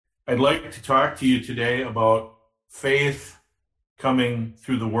I'd like to talk to you today about faith coming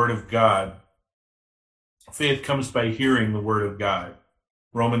through the Word of God. Faith comes by hearing the Word of God.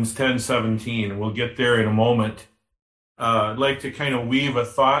 Romans 10:17. We'll get there in a moment. I'd like to kind of weave a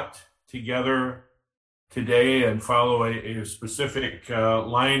thought together today and follow a specific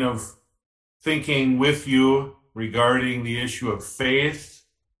line of thinking with you regarding the issue of faith,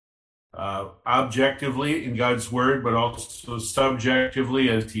 objectively in God's Word, but also subjectively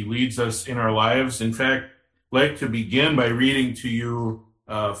as He leads us in our lives. In fact, I'd like to begin by reading to you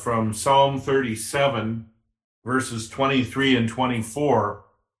from Psalm 37, verses 23 and 24,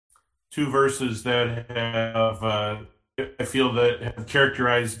 two verses that have, I feel, that have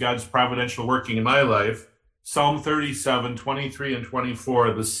characterized God's providential working in my life. Psalm 37, 23 and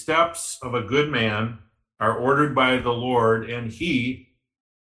 24, the steps of a good man are ordered by the Lord, and He,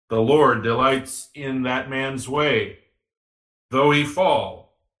 the Lord, delights in that man's way. Though he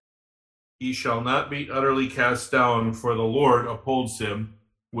fall, he shall not be utterly cast down, for the Lord upholds him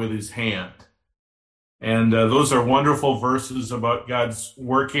with His hand. And those are wonderful verses about God's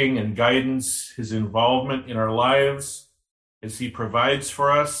working and guidance, His involvement in our lives as He provides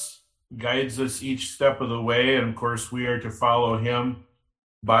for us, guides us each step of the way. And of course, we are to follow Him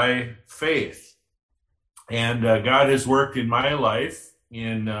by faith. And God has worked in my life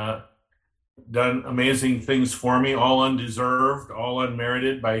in done amazing things for me, all undeserved, all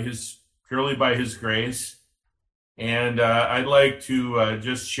unmerited, purely by His grace. And I'd like to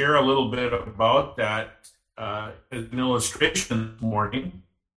just share a little bit about that as an illustration this morning.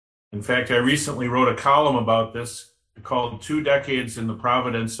 In fact, I recently wrote a column about this called 2 Decades in the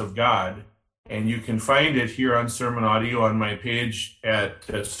Providence of God. And you can find it here on Sermon Audio on my page at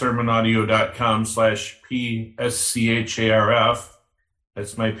sermonaudio.com/PSCHARF.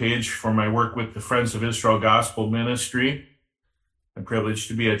 That's my page for my work with the Friends of Israel Gospel Ministry. I'm privileged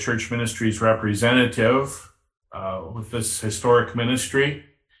to be a church ministries representative with this historic ministry.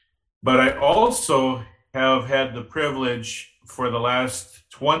 But I also have had the privilege for the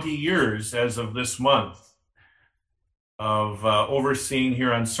last 20 years, as of this month, of overseeing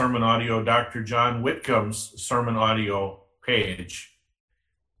here on Sermon Audio Dr. John Whitcomb's Sermon Audio page.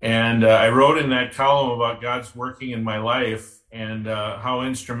 And I wrote in that column about God's working in my life and how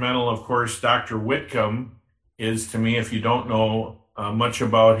instrumental, of course, Dr. Whitcomb is to me. If you don't know much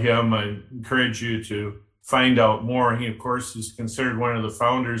about him, I encourage you to find out more. He, of course, is considered one of the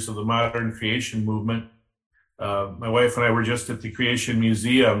founders of the modern creation movement. My wife and I were just at the Creation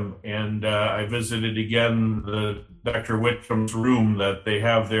Museum, and I visited again the Dr. Whitcomb's room that they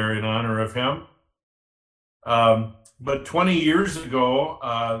have there in honor of him. But 20 years ago,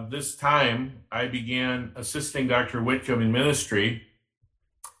 this time, I began assisting Dr. Whitcomb in ministry,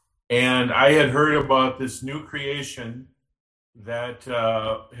 and I had heard about this new creation that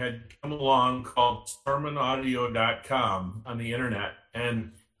had come along called sermonaudio.com on the internet.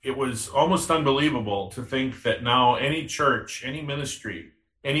 And it was almost unbelievable to think that now any church, any ministry,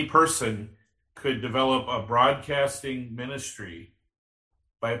 any person could develop a broadcasting ministry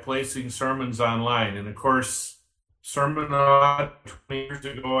by placing sermons online. And of course, Sermon Audio 20 years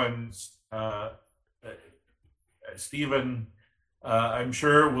ago, and Stephen, I'm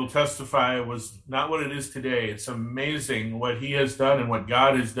sure will testify, was not what it is today. It's amazing what he has done and what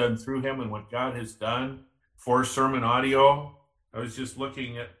God has done through him and what God has done for Sermon Audio. I was just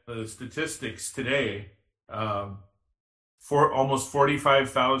looking at the statistics today. For almost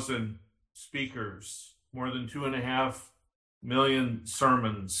 45,000 speakers, more than 2.5 million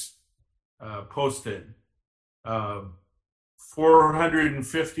sermons posted,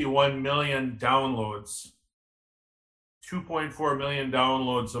 451 million downloads, 2.4 million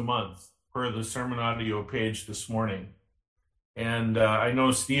downloads a month per the Sermon Audio page this morning. And I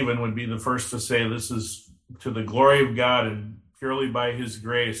know Stephen would be the first to say this is to the glory of God and purely by His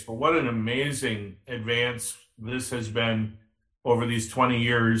grace. But what an amazing advance this has been over these 20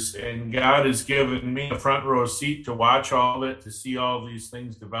 years. And God has given me a front row seat to watch all of it, to see all these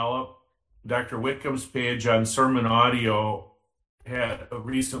things develop. Dr. Whitcomb's page on Sermon Audio had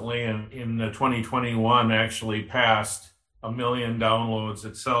recently in 2021 actually passed 1 million downloads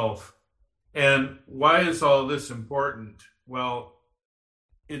itself. And why is all this important? Well,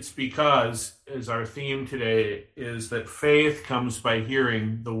 it's because, as our theme today is, that faith comes by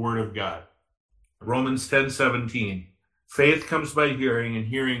hearing the Word of God. Romans 10:17. Faith comes by hearing, and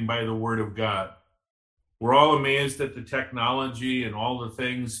hearing by the Word of God. We're all amazed at the technology and all the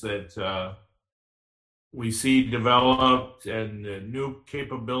things that we see developed and new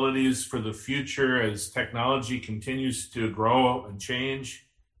capabilities for the future as technology continues to grow and change.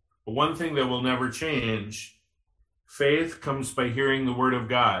 But one thing that will never change, faith comes by hearing the Word of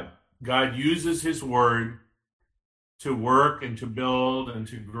God. God uses his word to work and to build and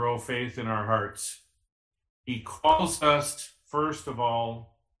to grow faith in our hearts. He calls us, first of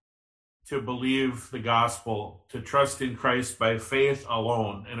all, to believe the gospel, to trust in Christ by faith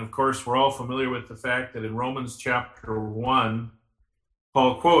alone. And of course, we're all familiar with the fact that in Romans chapter 1,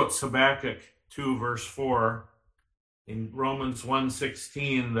 Paul quotes Habakkuk 2, verse 4. In Romans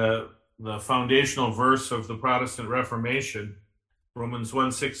 1:16, the foundational verse of the Protestant Reformation, Romans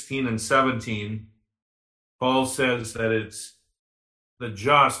 1:16 and 17, Paul says that it's the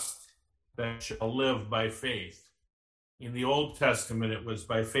just that shall live by faith. In the Old Testament, it was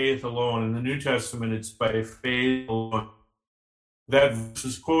by faith alone. In the New Testament, it's by faith alone. That verse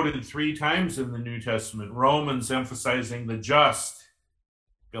is quoted 3 times in the New Testament. Romans emphasizing the just.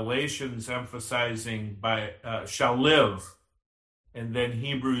 Galatians emphasizing shall live. And then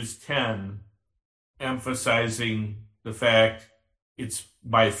Hebrews 10 emphasizing the fact it's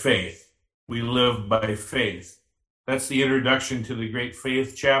by faith. We live by faith. That's the introduction to the great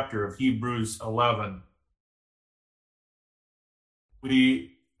faith chapter of Hebrews 11.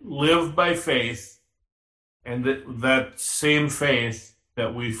 We live by faith, and that same faith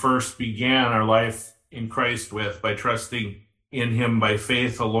that we first began our life in Christ with by trusting in him by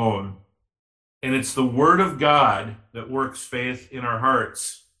faith alone. And it's the word of God that works faith in our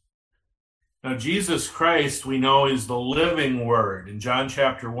hearts. Now, Jesus Christ, we know, is the living word. In John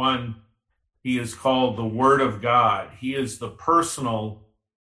chapter 1, he is called the Word of God. He is the personal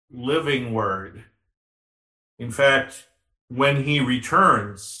living word. In fact, when he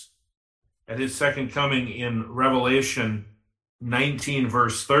returns at his second coming in Revelation 19,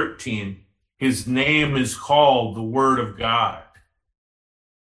 verse 13, his name is called the Word of God.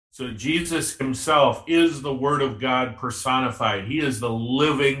 So Jesus himself is the Word of God personified. He is the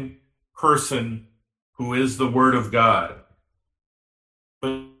living person who is the Word of God.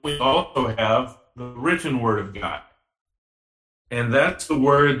 But we also have the written Word of God. And that's the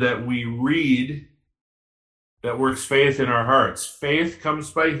word that we read that works faith in our hearts. Faith comes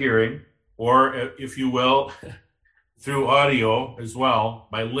by hearing, or if you will, through audio as well,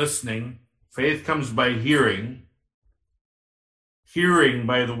 by listening. Faith comes by hearing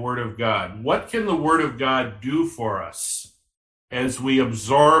by the Word of God. What can the Word of God do for us as we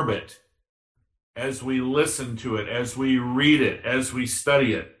absorb it, as we listen to it, as we read it, as we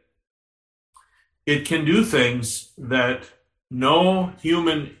study it? It can do things that no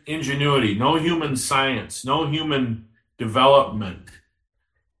human ingenuity, no human science, no human development,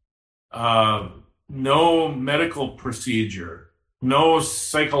 no medical procedure, no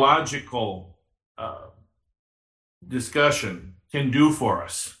psychological discussion can do for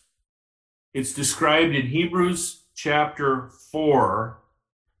us. It's described in Hebrews chapter 4,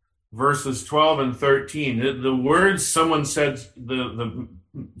 verses 12 and 13. The words, someone said, the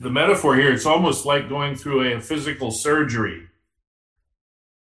metaphor here, it's almost like going through a physical surgery.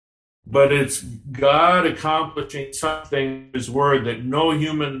 But it's God accomplishing something in his word that no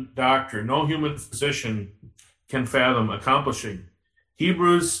human doctor, no human physician can fathom accomplishing.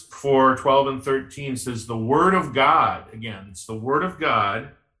 Hebrews 4, 12 and 13 says the Word of God, again, it's the Word of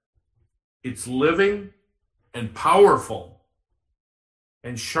God. It's living and powerful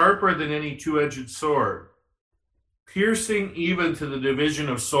and sharper than any two-edged sword, piercing even to the division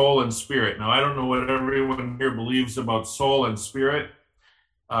of soul and spirit. Now, I don't know what everyone here believes about soul and spirit.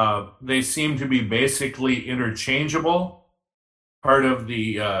 They seem to be basically interchangeable, part of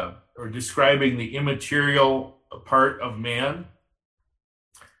or describing the immaterial part of man.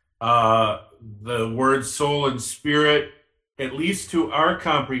 The words soul and spirit, at least to our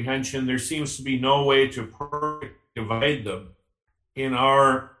comprehension, there seems to be no way to perfectly divide them in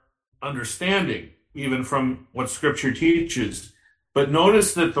our understanding, even from what Scripture teaches. But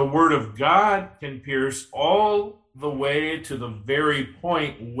notice that the Word of God can pierce all the way to the very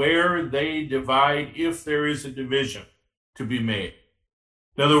point where they divide, if there is a division to be made.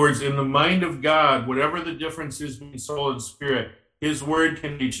 In other words, in the mind of God, whatever the difference is between soul and spirit, his word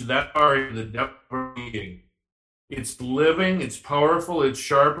can reach that far into the depth of our being. It's living, it's powerful, it's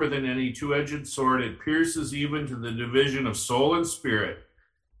sharper than any two-edged sword. It pierces even to the division of soul and spirit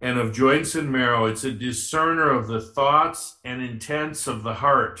and of joints and marrow. It's a discerner of the thoughts and intents of the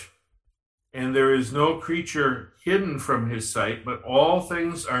heart. And there is no creature hidden from his sight, but all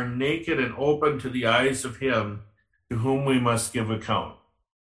things are naked and open to the eyes of him to whom we must give account.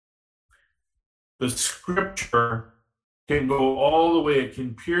 The Scripture can go all the way. It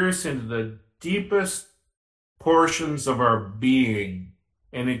can pierce into the deepest portions of our being,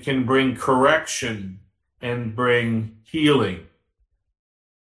 and it can bring correction and bring healing.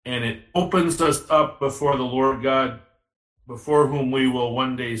 And it opens us up before the Lord God, before whom we will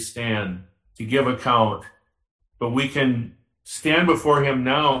one day stand to give account. But we can stand before him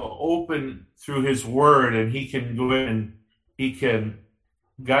now, open through his word, and he can go in and he can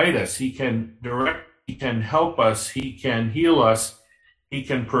guide us, he can direct, he can help us, he can heal us, he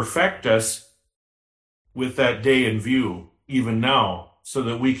can perfect us with that day in view, even now, so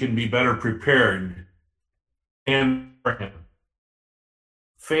that we can be better prepared and for him.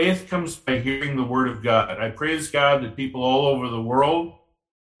 Faith comes by hearing the word of God. I praise God that people all over the world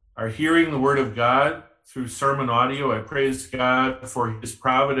are hearing the word of God through sermon audio. I praise God for his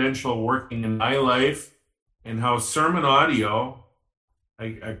providential working in my life and how sermon audio,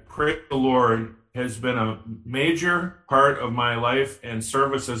 I pray the Lord, has been a major part of my life and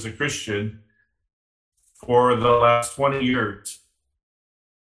service as a Christian for the last 20 years.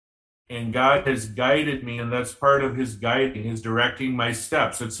 And God has guided me, and that's part of his guiding, his directing my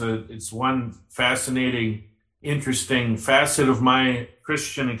steps. It's one fascinating, interesting facet of my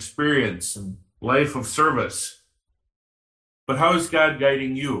Christian experience and life of service. But how is God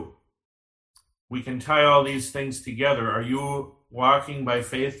guiding you? We can tie all these things together. Are you walking by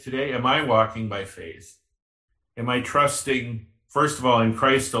faith today? Am I walking by faith? Am I trusting, first of all, in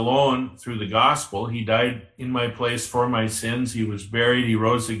Christ alone through the gospel? He died in my place for my sins. He was buried. He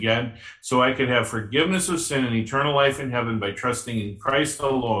rose again so I could have forgiveness of sin and eternal life in heaven by trusting in Christ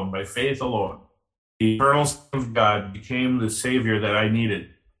alone, by faith alone. The eternal Son of God became the Savior that I needed.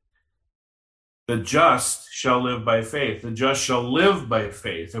 The just shall live by faith. The just shall live by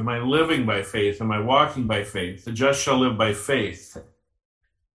faith. Am I living by faith? Am I walking by faith? The just shall live by faith.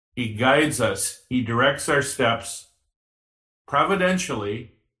 He guides us. He directs our steps.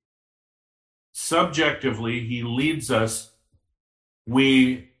 Providentially, subjectively, he leads us.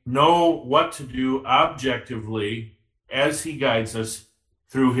 We know what to do objectively as he guides us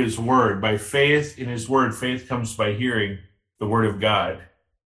through his word. By faith in his word, faith comes by hearing the word of God.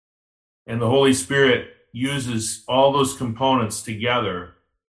 And the Holy Spirit uses all those components together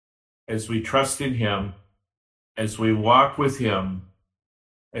as we trust in him, as we walk with him,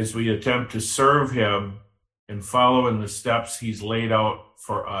 as we attempt to serve him and follow in the steps he's laid out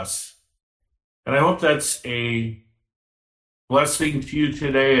for us. And I hope that's a blessing to you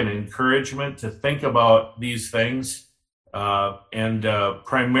today, an encouragement to think about these things. And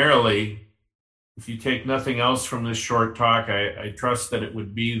primarily, if you take nothing else from this short talk, I trust that it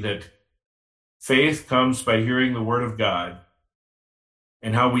would be that faith comes by hearing the word of God,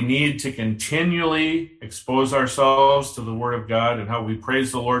 and how we need to continually expose ourselves to the word of God, and how we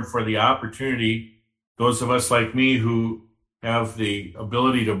praise the Lord for the opportunity, those of us like me who have the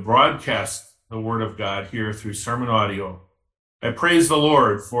ability to broadcast the word of God here through sermon audio. I praise the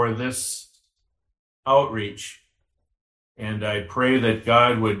Lord for this outreach, and I pray that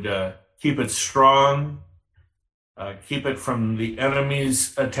God would keep it strong, keep it from the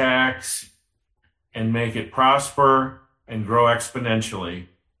enemy's attacks, and make it prosper and grow exponentially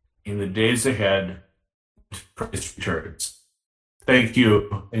in the days ahead. Christ returns. Thank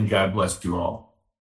you, and God bless you all.